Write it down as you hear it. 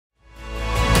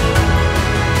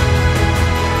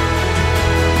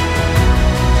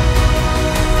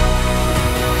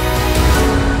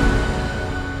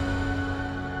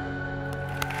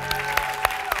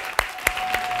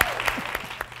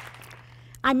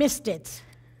I missed it.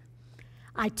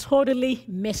 I totally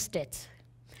missed it.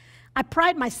 I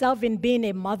pride myself in being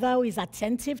a mother who is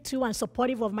attentive to and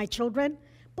supportive of my children,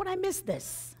 but I missed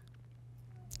this.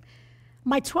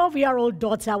 My 12-year-old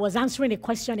daughter was answering a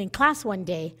question in class one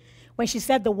day when she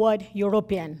said the word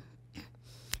European.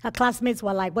 Her classmates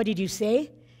were like, "What did you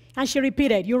say?" And she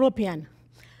repeated, "European."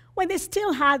 When they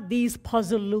still had these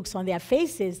puzzled looks on their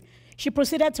faces, she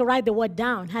proceeded to write the word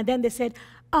down, and then they said,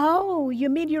 "Oh, you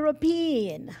mean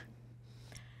European."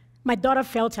 My daughter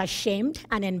felt ashamed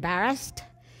and embarrassed,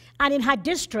 and in her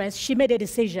distress, she made a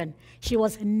decision. She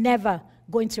was never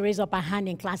going to raise up her hand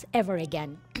in class ever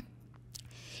again.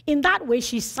 In that way,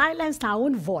 she silenced her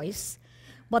own voice,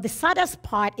 but the saddest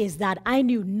part is that I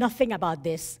knew nothing about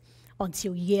this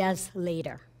until years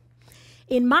later.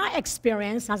 In my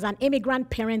experience as an immigrant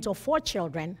parent of 4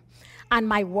 children and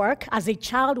my work as a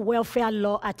child welfare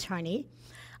law attorney,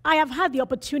 I have had the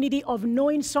opportunity of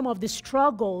knowing some of the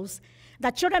struggles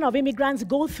that children of immigrants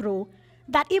go through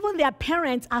that even their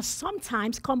parents are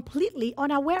sometimes completely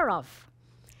unaware of.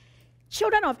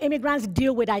 Children of immigrants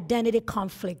deal with identity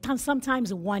conflict and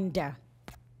sometimes wonder,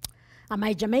 am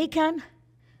I Jamaican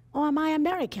or am I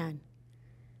American?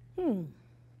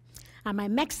 Am I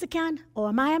Mexican or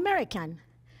am I American?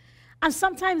 And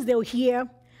sometimes they'll hear,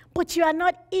 but you are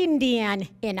not Indian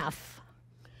enough.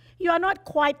 You are not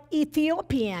quite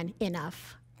Ethiopian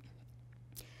enough.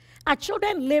 Our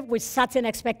children live with certain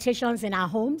expectations in our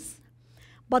homes,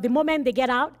 but the moment they get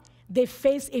out, they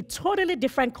face a totally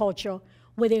different culture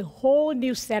with a whole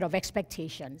new set of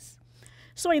expectations.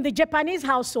 So in the Japanese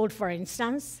household, for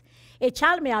instance, a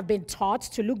child may have been taught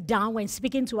to look down when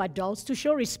speaking to adults to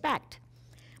show respect.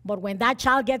 But when that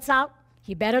child gets out,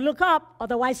 he better look up,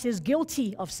 otherwise he's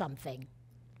guilty of something.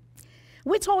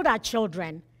 We told our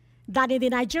children that in the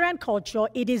Nigerian culture,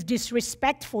 it is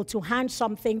disrespectful to hand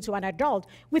something to an adult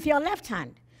with your left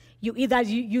hand. You either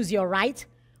use your right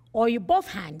or you both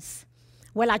hands.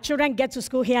 Well, our children get to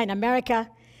school here in America,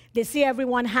 they see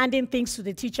everyone handing things to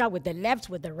the teacher with the left,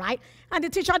 with the right, and the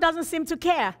teacher doesn't seem to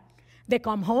care. They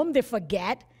come home, they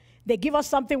forget, they give us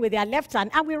something with their left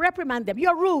hand, and we reprimand them.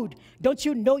 You're rude. Don't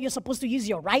you know you're supposed to use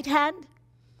your right hand?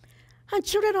 And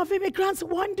children of immigrants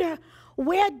wonder,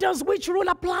 where does which rule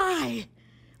apply?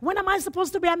 When am I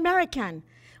supposed to be American?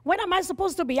 When am I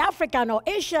supposed to be African or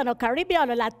Asian or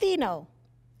Caribbean or Latino?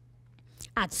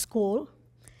 At school,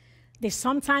 they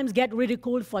sometimes get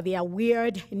ridiculed for their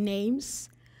weird names,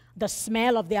 the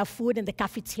smell of their food in the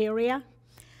cafeteria,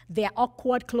 their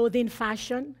awkward clothing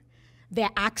fashion, their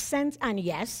accent, and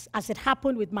yes, as it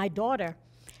happened with my daughter,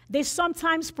 they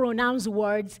sometimes pronounce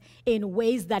words in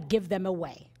ways that give them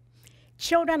away.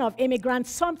 Children of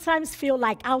immigrants sometimes feel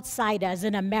like outsiders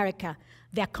in America,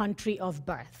 their country of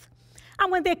birth.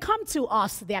 And when they come to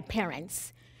us, their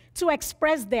parents, to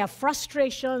express their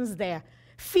frustrations, their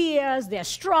fears, their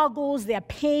struggles, their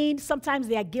pain, sometimes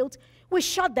their guilt, we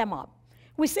shut them up.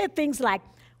 We say things like,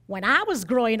 when I was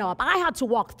growing up, I had to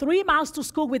walk 3 miles to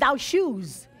school without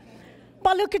shoes.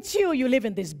 But look at you, you live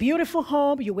in this beautiful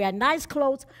home, you wear nice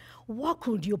clothes. What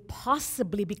could you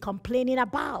possibly be complaining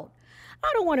about?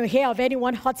 I don't want to hear of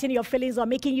anyone hurting your feelings or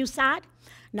making you sad.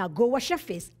 Now go wash your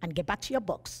face and get back to your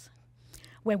books.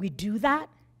 When we do that,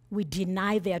 we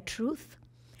deny their truth,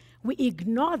 we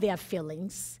ignore their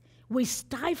feelings, we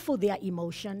stifle their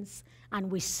emotions,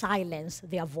 and we silence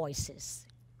their voices.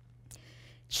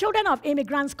 Children of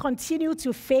immigrants continue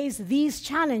to face these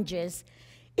challenges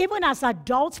even as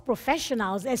adult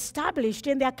professionals established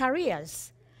in their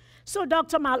careers. So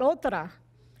Dr. Malhotra,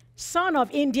 son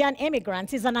of Indian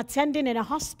immigrants, is an attendant in a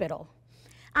hospital.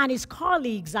 And his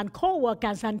colleagues and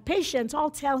co-workers and patients all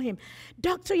tell him,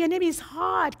 "Doctor, your name is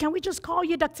hard. Can we just call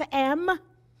you Dr. M?"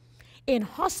 In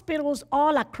hospitals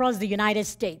all across the United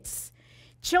States,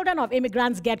 children of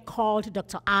immigrants get called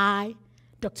Dr. I,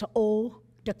 Dr. O,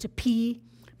 Dr. P,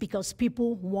 because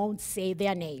people won't say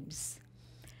their names.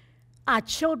 Our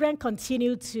children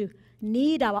continue to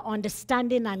need our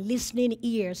understanding and listening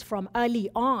ears from early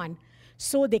on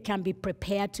so they can be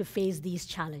prepared to face these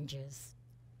challenges.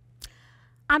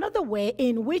 Another way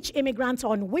in which immigrants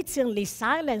unwittingly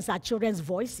silence our children's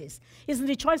voices is in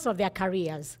the choice of their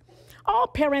careers. All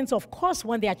parents, of course,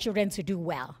 want their children to do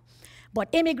well, but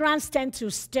immigrants tend to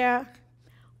stir,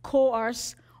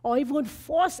 coerce, or even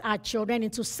force our children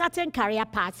into certain career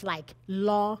paths like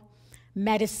law,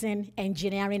 medicine,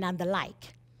 engineering, and the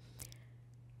like.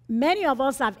 Many of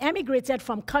us have emigrated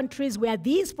from countries where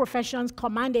these professions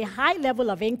command a high level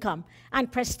of income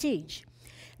and prestige.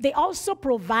 They also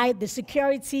provide the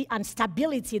security and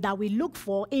stability that we look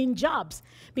for in jobs,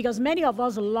 because many of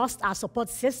us lost our support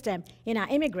system in our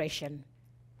immigration.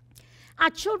 Our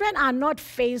children are not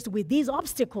faced with these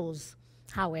obstacles.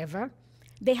 However,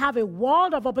 they have a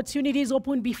world of opportunities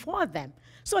open before them.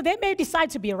 So they may decide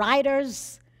to be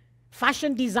writers,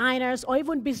 fashion designers, or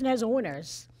even business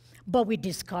owners. But we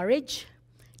discourage,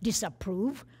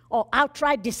 disapprove, or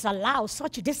outright disallow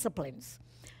such disciplines.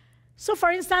 So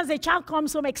for instance, a child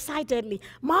comes home excitedly,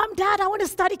 "Mom, Dad, I want to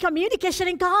study communication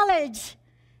in college."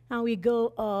 And we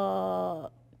go,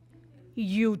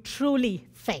 you truly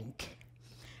think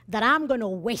that I'm going to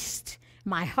waste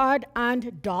my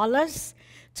hard-earned dollars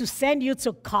to send you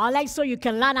to college so you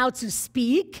can learn how to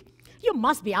speak? You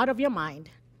must be out of your mind.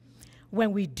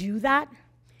 When we do that,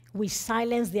 we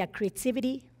silence their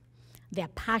creativity, their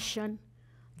passion,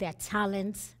 their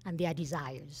talents, and their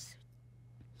desires.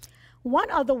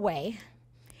 One other way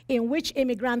in which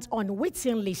immigrants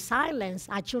unwittingly silence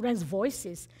our children's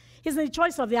voices is in the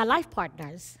choice of their life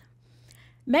partners.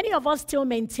 Many of us still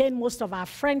maintain most of our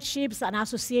friendships and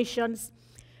associations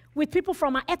with people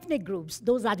from our ethnic groups.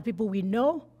 Those are the people we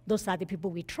know, those are the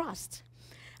people we trust.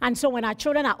 And so when our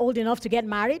children are old enough to get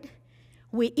married,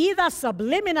 we either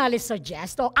subliminally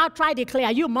suggest or outright declare,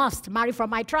 "You must marry from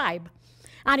my tribe."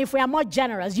 And if we are more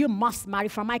generous, "You must marry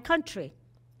from my country."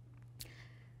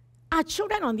 Our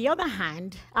children, on the other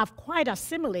hand, have quite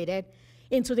assimilated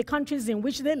into the countries in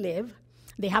which they live.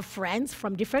 They have friends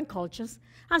from different cultures,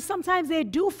 and sometimes they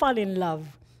do fall in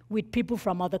love with people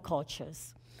from other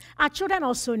cultures. Our children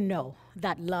also know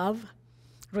that love,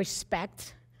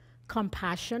 respect,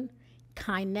 compassion,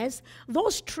 kindness,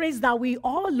 those traits that we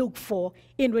all look for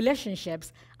in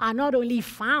relationships are not only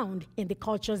found in the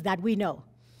cultures that we know.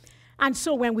 And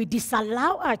so when we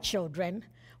disallow our children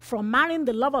from marrying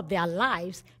the love of their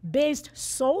lives based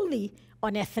solely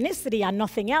on ethnicity and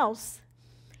nothing else,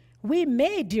 we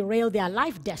may derail their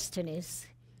life destinies,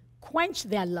 quench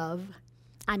their love,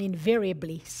 and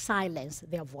invariably silence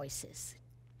their voices.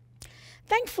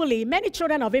 Thankfully, many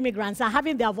children of immigrants are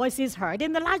having their voices heard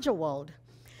in the larger world.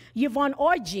 Yvonne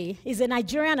Orji is a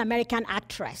Nigerian-American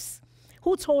actress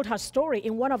who told her story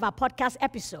in one of our podcast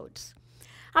episodes.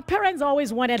 Her parents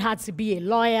always wanted her to be a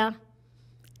lawyer,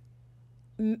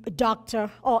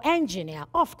 doctor, or engineer,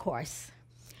 of course.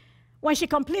 When she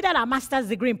completed her master's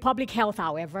degree in public health,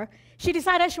 however, she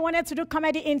decided she wanted to do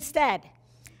comedy instead.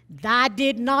 That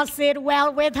did not sit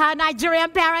well with her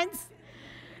Nigerian parents.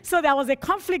 So there was a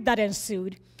conflict that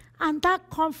ensued, and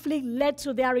that conflict led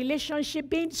to their relationship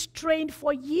being strained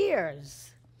for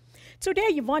years. Today,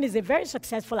 Yvonne is a very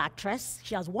successful actress.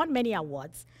 She has won many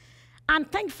awards.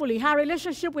 And thankfully, her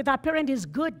relationship with her parent is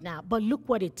good now, but look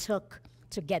what it took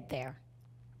to get there.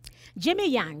 Jimmy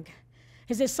Yang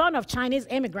is a son of Chinese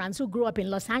immigrants who grew up in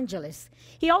Los Angeles.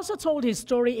 He also told his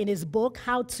story in his book,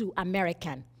 How to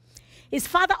American. His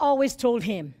father always told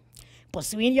him,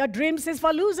 "Pursuing your dreams is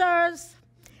for losers.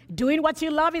 Doing what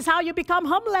you love is how you become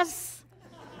homeless."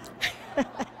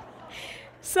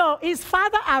 So his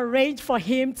father arranged for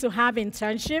him to have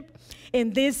internship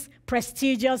in this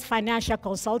prestigious financial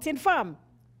consulting firm.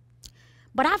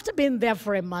 But after being there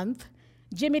for a month,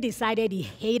 Jimmy decided he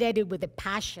hated it with a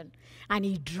passion, and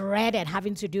he dreaded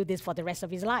having to do this for the rest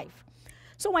of his life.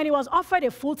 So when he was offered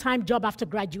a full-time job after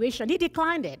graduation, he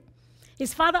declined it.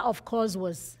 His father, of course,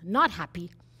 was not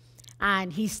happy,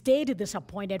 and he stayed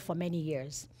disappointed for many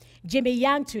years. Jimmy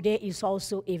Yang today is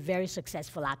also a very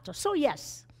successful actor. So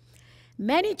yes,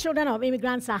 many children of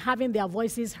immigrants are having their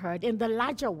voices heard in the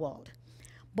larger world.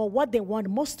 But what they want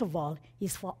most of all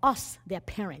is for us, their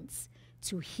parents,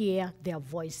 to hear their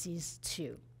voices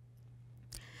too.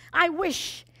 I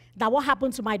wish that what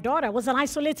happened to my daughter was an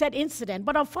isolated incident,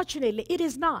 but unfortunately, it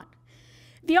is not.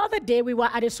 The other day, we were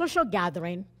at a social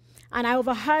gathering, and I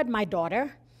overheard my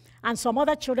daughter and some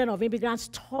other children of immigrants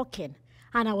talking,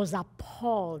 and I was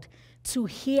appalled to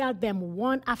hear them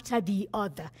one after the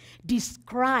other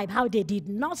describe how they did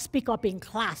not speak up in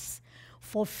class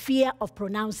for fear of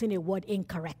pronouncing a word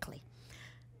incorrectly,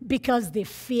 because they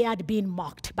feared being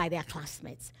mocked by their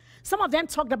classmates. Some of them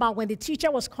talked about when the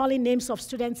teacher was calling names of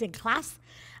students in class,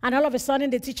 and all of a sudden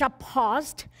the teacher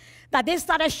paused, that they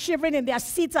started shivering in their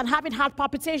seats and having heart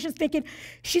palpitations, thinking,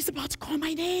 "She's about to call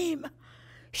my name.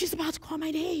 She's about to call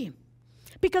my name."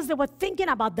 Because they were thinking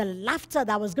about the laughter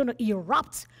that was going to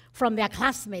erupt from their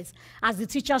classmates as the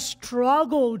teacher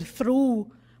struggled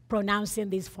through pronouncing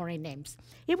these foreign names.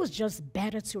 It was just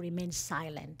better to remain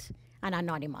silent and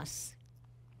anonymous.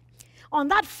 On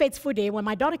that fateful day, when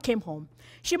my daughter came home,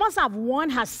 she must have worn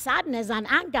her sadness and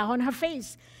anger on her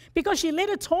face, because she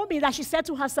later told me that she said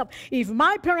to herself, "If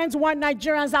my parents weren't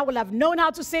Nigerians, I would have known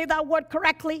how to say that word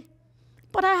correctly."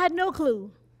 But I had no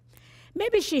clue.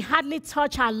 Maybe she hardly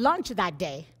touched her lunch that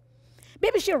day.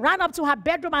 Maybe she ran up to her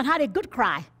bedroom and had a good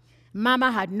cry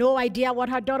Mama had no idea what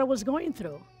her daughter was going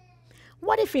through.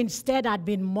 What if instead I'd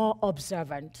been more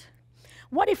observant?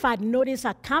 What if I'd noticed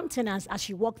her countenance as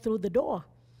she walked through the door?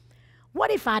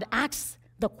 What if I'd asked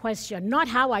the question, not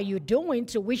how are you doing,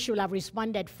 to which she'll have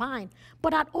responded fine,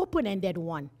 but an open-ended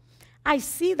one. I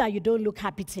see that you don't look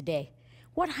happy today.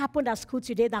 What happened at school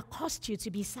today that caused you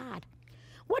to be sad?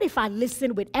 What if I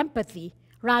listened with empathy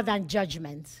rather than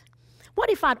judgment? What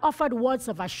if I'd offered words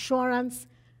of assurance,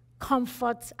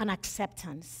 comfort, and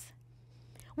acceptance?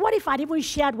 What if I'd even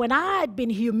shared when I had been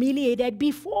humiliated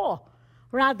before,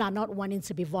 rather than not wanting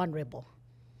to be vulnerable?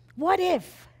 What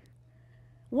if?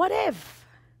 What if?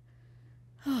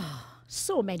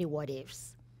 So many what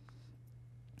ifs.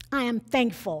 I am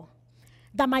thankful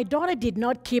that my daughter did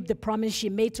not keep the promise she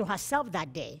made to herself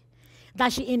that day,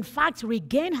 that she in fact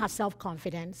regained her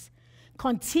self-confidence,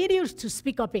 continued to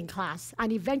speak up in class,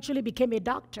 and eventually became a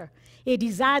doctor, a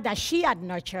desire that she had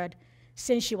nurtured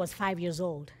since she was 5 years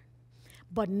old.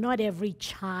 But not every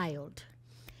child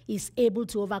is able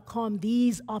to overcome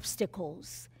these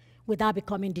obstacles without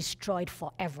becoming destroyed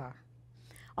forever.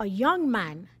 A young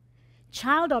man,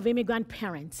 child of immigrant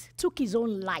parents, took his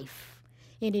own life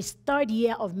in his 3rd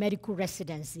year of medical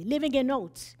residency, leaving a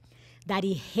note that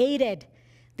he hated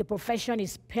the profession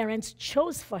his parents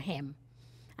chose for him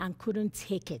and couldn't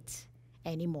take it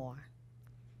anymore.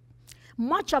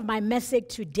 Much of my message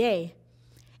today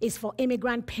is for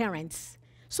immigrant parents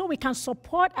so we can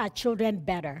support our children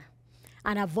better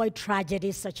and avoid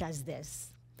tragedies such as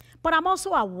this. But I'm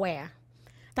also aware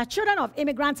that children of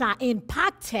immigrants are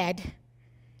impacted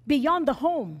beyond the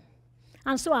home.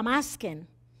 And so I'm asking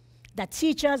that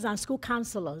teachers and school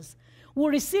counselors will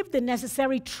receive the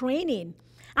necessary training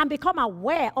and become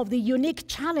aware of the unique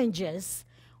challenges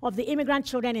of the immigrant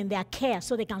children in their care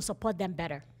so they can support them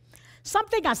better.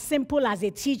 Something as simple as a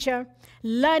teacher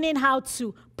learning how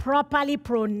to properly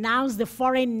pronounce the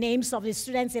foreign names of the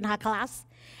students in her class,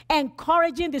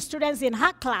 encouraging the students in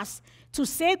her class to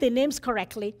say the names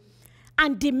correctly,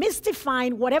 and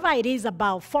demystifying whatever it is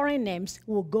about foreign names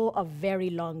will go a very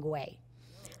long way.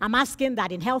 I'm asking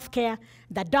that in healthcare,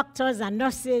 that doctors and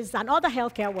nurses and other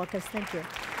healthcare workers, thank you.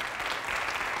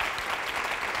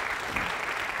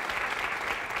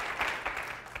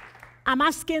 I'm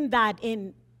asking that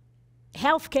in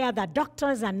healthcare, that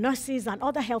doctors and nurses and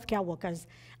other healthcare workers,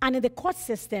 and in the court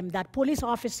system, that police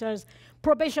officers,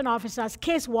 probation officers,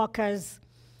 case workers,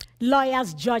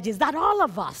 lawyers, judges, that all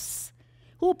of us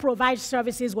who provide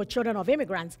services with children of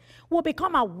immigrants will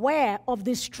become aware of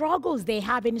the struggles they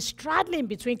have in straddling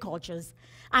between cultures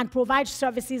and provide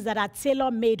services that are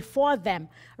tailor-made for them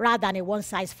rather than a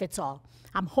one-size-fits-all.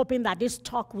 I'm hoping that this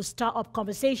talk will stir up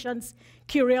conversations,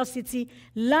 curiosity,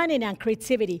 learning, and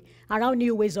creativity around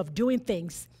new ways of doing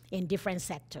things in different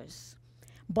sectors.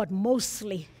 But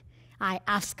mostly, I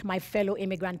ask my fellow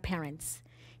immigrant parents,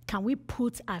 can we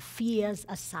put our fears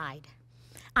aside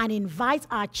and invite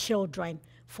our children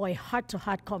for a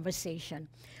heart-to-heart conversation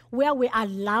where we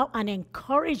allow and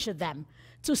encourage them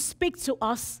to speak to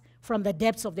us from the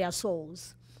depths of their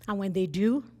souls? And when they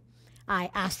do, I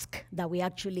ask that we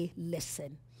actually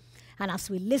listen. And as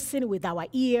we listen with our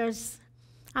ears,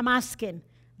 I'm asking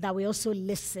that we also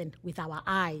listen with our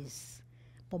eyes.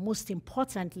 But most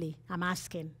importantly, I'm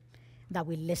asking that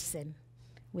we listen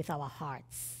with our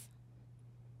hearts.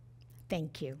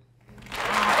 Thank you.